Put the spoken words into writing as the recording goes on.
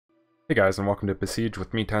Hey guys, and welcome to Besiege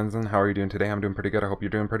with me, Tenzen. How are you doing today? I'm doing pretty good. I hope you're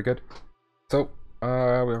doing pretty good. So,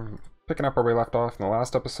 we're picking up where we left off in the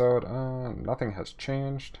last episode. Nothing has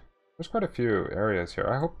changed. There's quite a few areas here.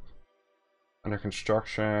 I hope under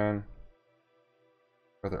construction.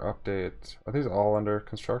 Further update. Are these all under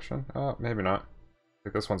construction? Maybe not. I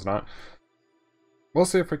think this one's not. We'll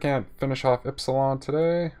see if we can't finish off Ypsilon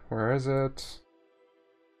today. Where is it?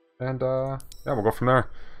 And, yeah, we'll go from there.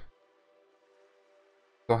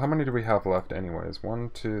 So how many do we have left anyways?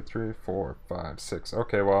 1, 2, 3, 4, 5, 6.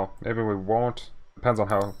 Okay, well, maybe we won't. Depends on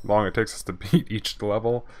how long it takes us to beat each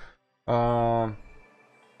level. I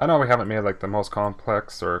know we haven't made like the most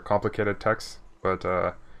complex or complicated text, but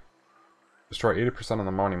destroy 80% of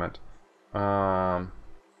the monument.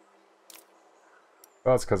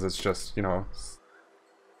 That's because it's just, you know,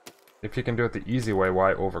 if you can do it the easy way,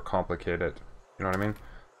 why overcomplicate it? You know what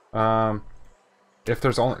I mean? If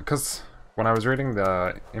there's only, because when I was reading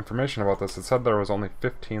the information about this, it said there was only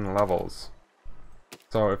 15 levels.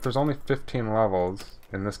 So if there's only 15 levels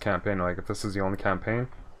in this campaign, like if this is the only campaign,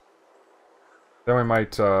 then we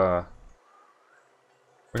might go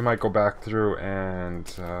back through and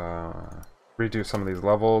redo some of these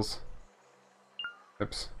levels.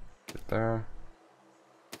 Oops, get there.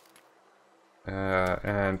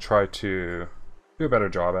 And try to do a better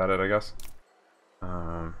job at it, I guess.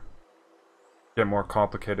 Get more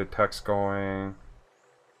complicated text going.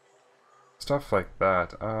 Stuff like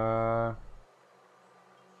that.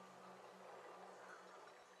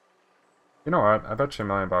 You know what? I bet you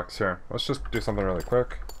 $1,000,000 here. Let's just do something really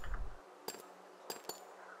quick.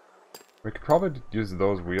 We could probably use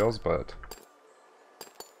those wheels, but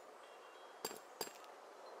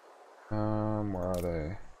where are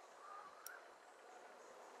they?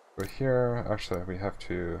 But here, actually, we have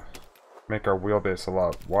to make our wheelbase a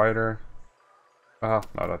lot wider. Not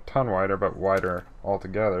a ton wider, but wider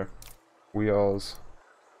altogether. Wheels.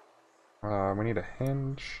 We need a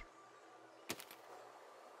hinge.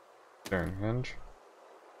 Steering hinge.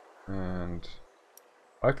 And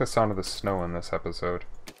I like the sound of the snow in this episode.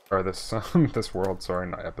 Or this this world, sorry,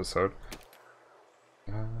 not episode.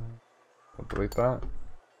 We'll delete that.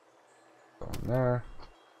 Go in there.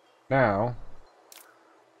 Now,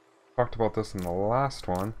 talked about this in the last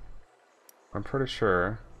one. I'm pretty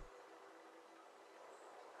sure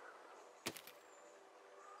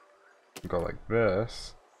go like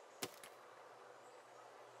this.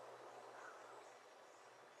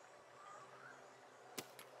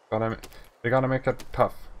 But they gotta make it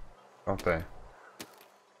tough, don't they?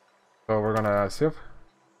 So we're gonna see if...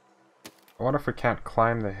 I wonder if we can't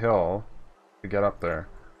climb the hill to get up there.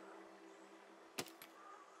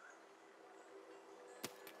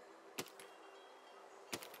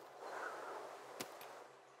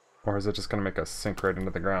 Or is it just gonna make us sink right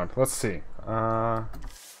into the ground? Let's see.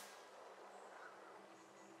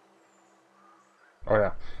 Oh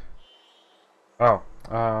yeah. Oh,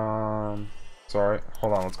 sorry.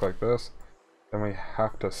 Hold on, let's go like this. Then we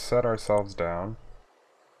have to set ourselves down.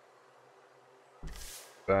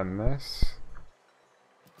 Then this.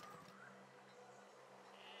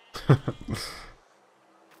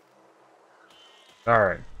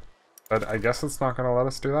 Alright. But I guess it's not gonna let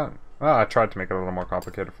us do that. Well, I tried to make it a little more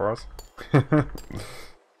complicated for us.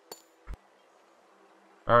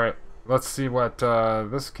 Alright, let's see what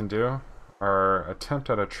this can do. Our attempt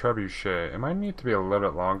at a trebuchet. It might need to be a little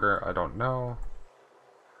bit longer, I don't know.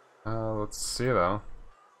 Let's see though.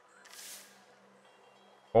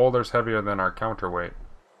 Boulder's heavier than our counterweight.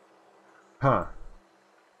 Huh.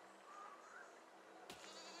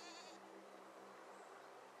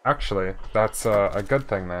 Actually, that's a good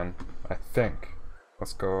thing then, I think.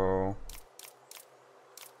 Let's go...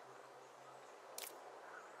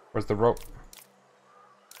 Where's the rope?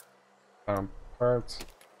 Parts.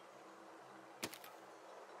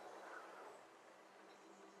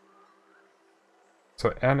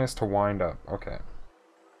 So N is to wind up. Okay.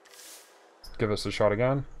 Let's give this a shot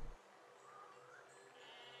again.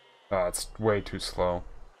 It's way too slow.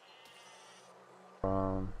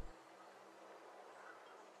 I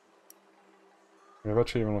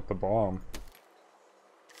bet you even with the bomb.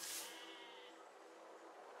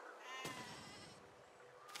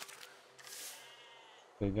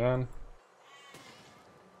 Again.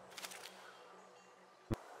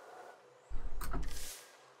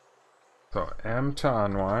 So M to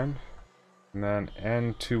unwind, and then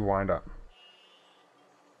N to wind up.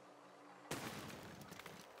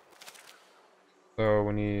 So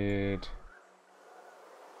we need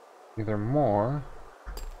either more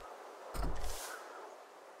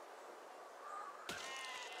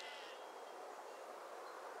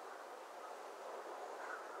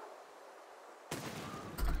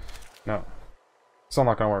No. Still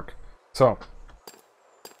not gonna work. So.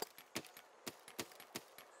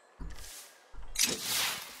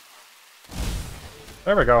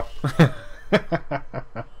 There we go.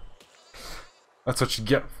 That's what you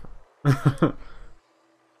get.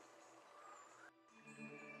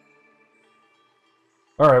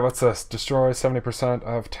 Alright, what's this? Destroy 70%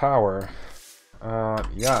 of tower.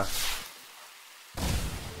 Yeah.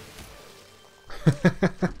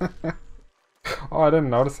 Oh, I didn't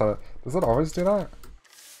notice that. Does it always do that?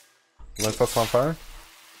 Unless that's on fire?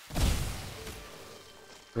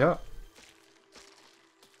 Yeah.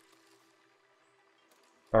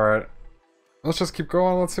 Alright. Let's just keep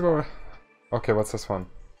going. Let's see what we're... Okay, what's this one?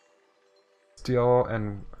 Steal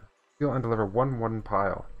and deliver one wooden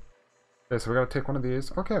pile. Okay, so we gotta take one of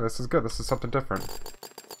these. Okay, this is good. This is something different.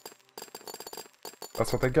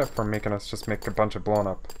 That's what they get for making us just make a bunch of blown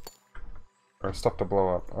up. Or stuff to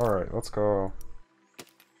blow up. Alright, let's go.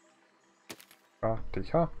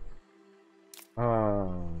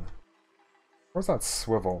 Where's that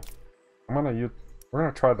swivel? We're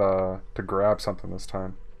gonna try to grab something this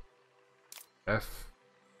time.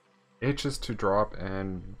 H is to drop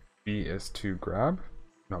and B is to grab?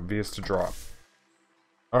 No, V is to drop.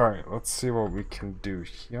 Alright, let's see what we can do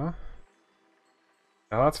here.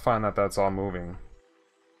 Now that's fine that that's all moving.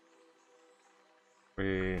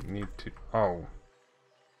 We need to... Oh.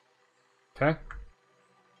 Okay.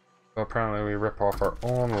 So apparently we rip off our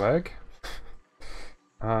own leg.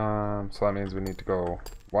 So that means we need to go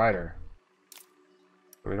wider.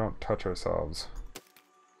 So we don't touch ourselves.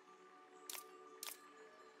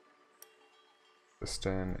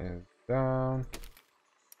 Piston is down.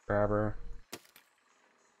 Grabber.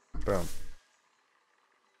 Boom.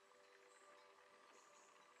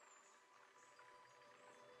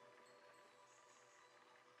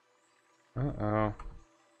 Uh-oh.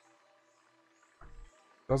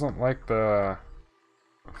 Doesn't like the...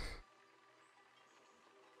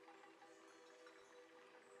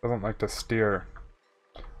 Doesn't like to steer.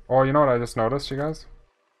 Oh, you know what I just noticed, you guys?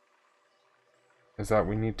 Is that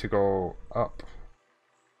we need to go up.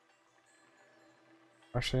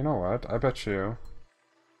 Actually, you know what? I bet you...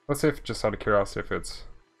 Let's see if, just out of curiosity, if it's...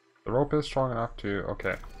 The rope is strong enough to...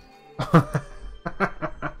 Okay.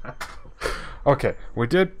 Okay, we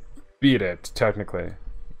did beat it, technically.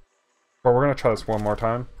 But we're gonna try this one more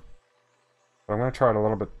time. But I'm gonna try it a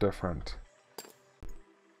little bit different.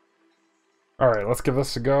 Alright, let's give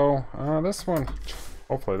this a go. This one...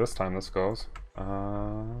 Hopefully this time this goes.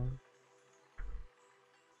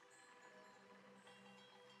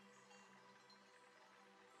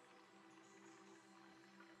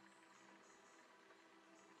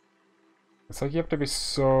 It's like you have to be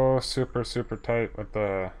so super tight with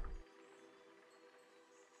the...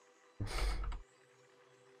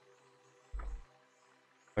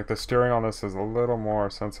 Like the steering on this is a little more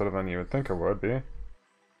sensitive than you would think it would be.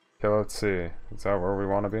 Okay, let's see. Is that where we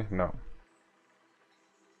want to be? No.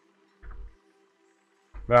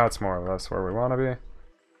 That's more or less where we want to be.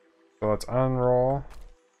 So let's unroll.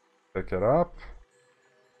 Pick it up.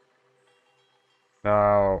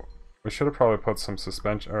 Now, we should have probably put some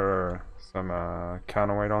suspension or some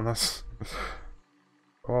counterweight on this.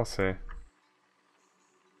 We'll see.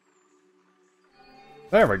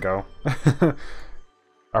 There we go.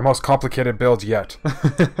 Our most complicated build yet.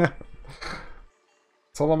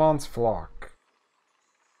 Solomon's flock.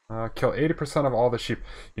 Kill 80% of all the sheep.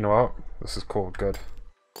 You know what? This is cool. Good.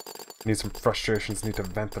 Need some frustrations. Need to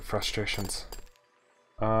vent the frustrations.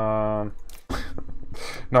 No,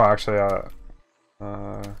 actually,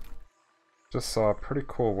 just saw a pretty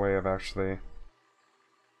cool way of actually,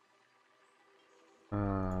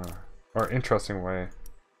 or interesting way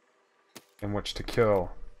in which to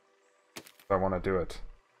kill if I want to do it.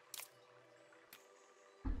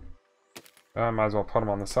 I might as well put them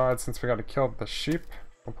on the side since we got to kill the sheep.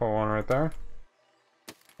 We'll put one right there.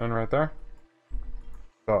 And right there.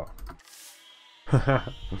 So.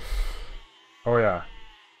 Oh yeah.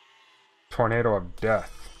 Tornado of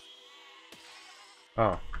death.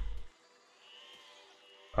 Oh.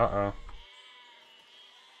 Uh-oh.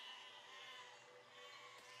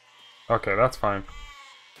 Okay, that's fine.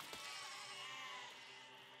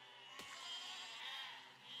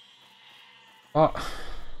 Oh.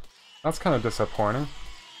 That's kind of disappointing.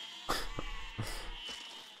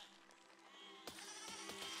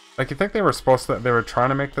 Like, you think they were supposed to... They were trying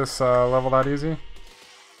to make this level that easy?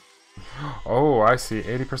 Oh, I see.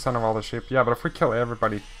 80% of all the sheep. Yeah, but if we kill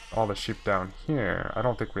everybody, all the sheep down here, I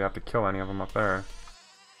don't think we have to kill any of them up there.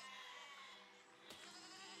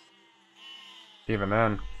 Even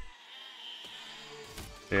then.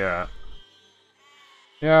 Yeah.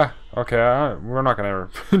 Yeah, okay, we're not gonna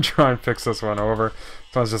try and fix this one over.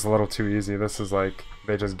 This one's just a little too easy. This is like,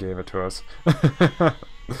 they just gave it to us.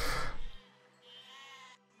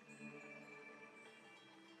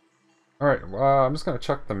 Alright, I'm just gonna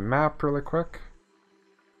check the map really quick.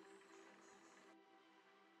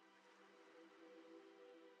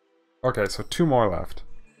 Okay, so 2 more left.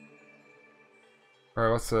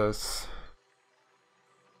 Alright, what's this?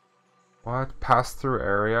 What? Pass through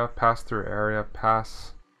area, pass through area,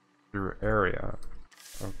 pass through area.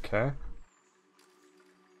 Okay.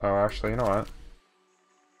 Oh, actually, you know what?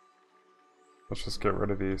 Let's just get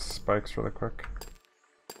rid of these spikes really quick.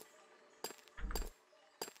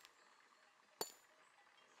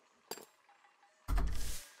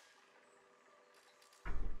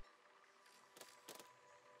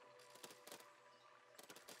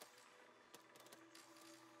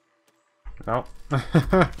 No.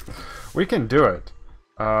 We can do it.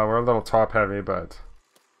 We're a little top heavy, but...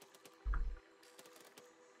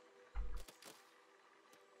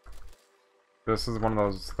 This is one of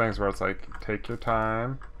those things where it's like, take your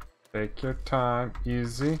time,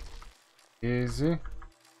 easy, easy.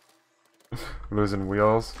 Losing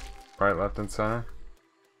wheels, right, left, and center.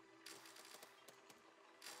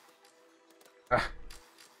 Ah.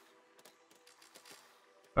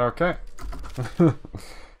 Okay.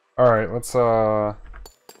 Alright, let's,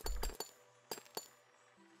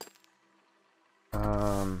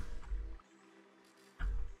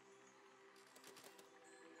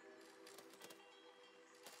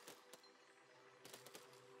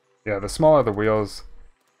 yeah, the smaller the wheels,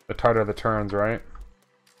 the tighter the turns, right?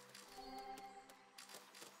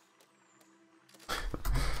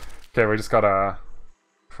 Okay, we just gotta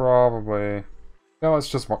probably... Yeah, let's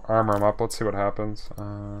just armor them up. Let's see what happens.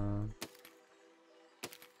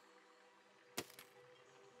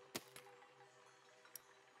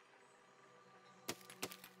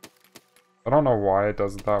 I don't know why it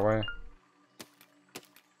does it that way.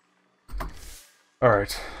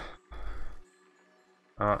 Alright.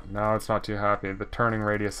 Now it's not too happy. The turning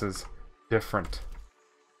radius is different.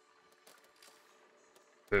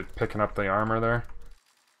 It picking up the armor there.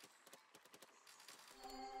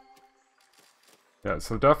 Yeah,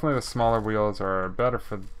 so definitely the smaller wheels are better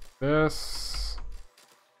for this.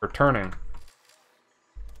 For turning.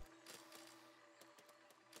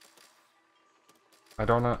 I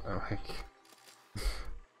don't know, like...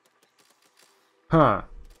 Huh.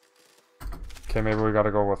 Okay, maybe we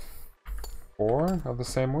gotta go with 4 of the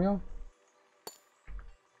same wheel?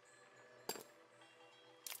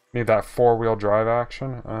 Need that 4-wheel drive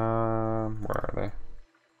action. Where are they?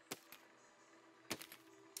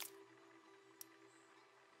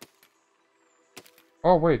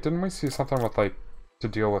 Oh wait, didn't we see something with like to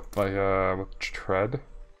deal with like with tread?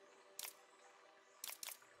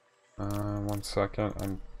 1 second.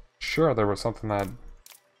 I'm sure there was something that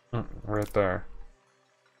right there.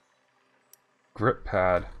 Grip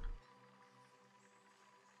pad.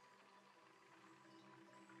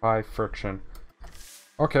 High friction.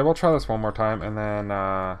 Okay, we'll try this one more time, and then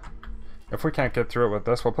if we can't get through it with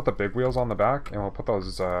this, we'll put the big wheels on the back, and we'll put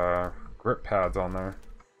those grip pads on there.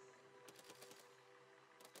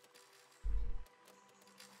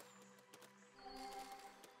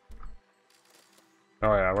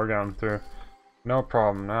 Oh yeah, we're going through. No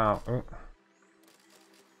problem now.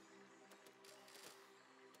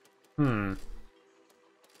 Ooh.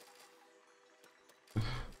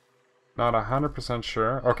 Not 100%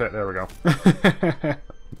 sure. Okay, there we go.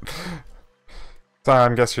 So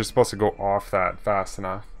I guess you're supposed to go off that fast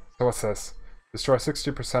enough. So what's this? Destroy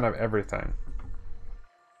 60% of everything.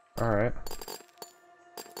 Alright.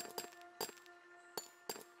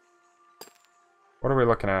 What are we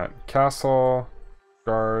looking at? Castle,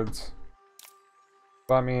 guards.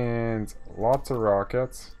 That means lots of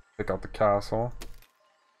rockets. Take out the castle.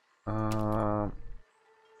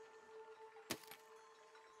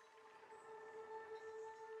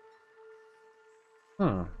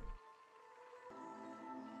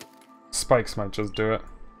 Spikes might just do it.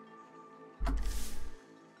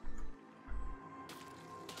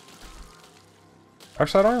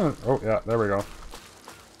 Actually, I don't even... Oh, yeah, there we go.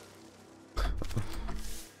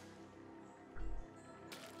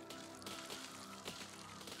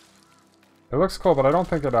 It looks cool, but I don't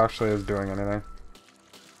think it actually is doing anything.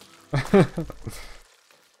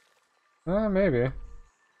 Maybe.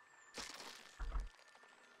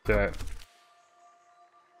 Okay.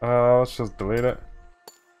 Let's just delete it.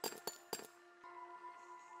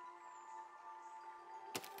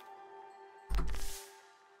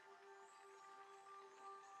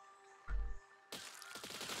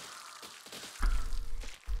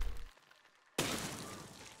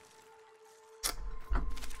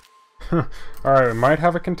 Alright, we might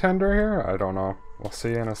have a contender here. I don't know. We'll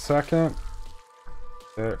see in a second.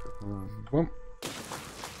 There. Boom.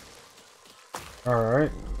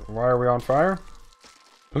 Alright. Why are we on fire?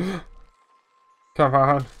 Come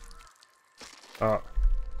on. Alright,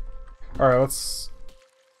 let's...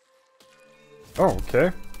 Oh,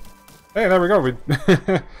 okay. Hey, there we go. We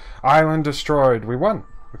Island destroyed. We won.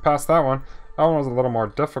 We passed that one. That one was a little more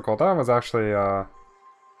difficult. That was actually, That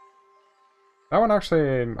one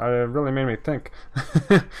actually really made me think.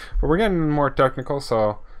 But we're getting more technical,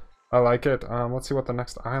 so I like it. Let's see what the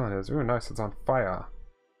next island is. Ooh, nice. It's on fire.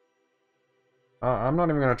 I'm not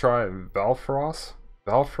even going to try Valfrost.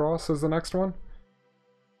 Valfrost is the next one.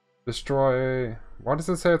 Destroy... Why does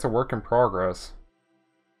it say it's a work in progress?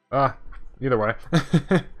 Either way.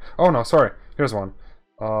 Oh no, sorry. Here's one.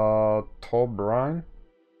 Tolbrine?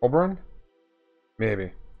 Tolbrine?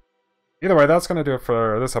 Maybe. Either way, that's going to do it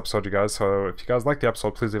for this episode, you guys. So if you guys liked the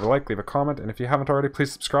episode, please leave a like, leave a comment, and if you haven't already,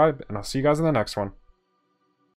 please subscribe, and I'll see you guys in the next one.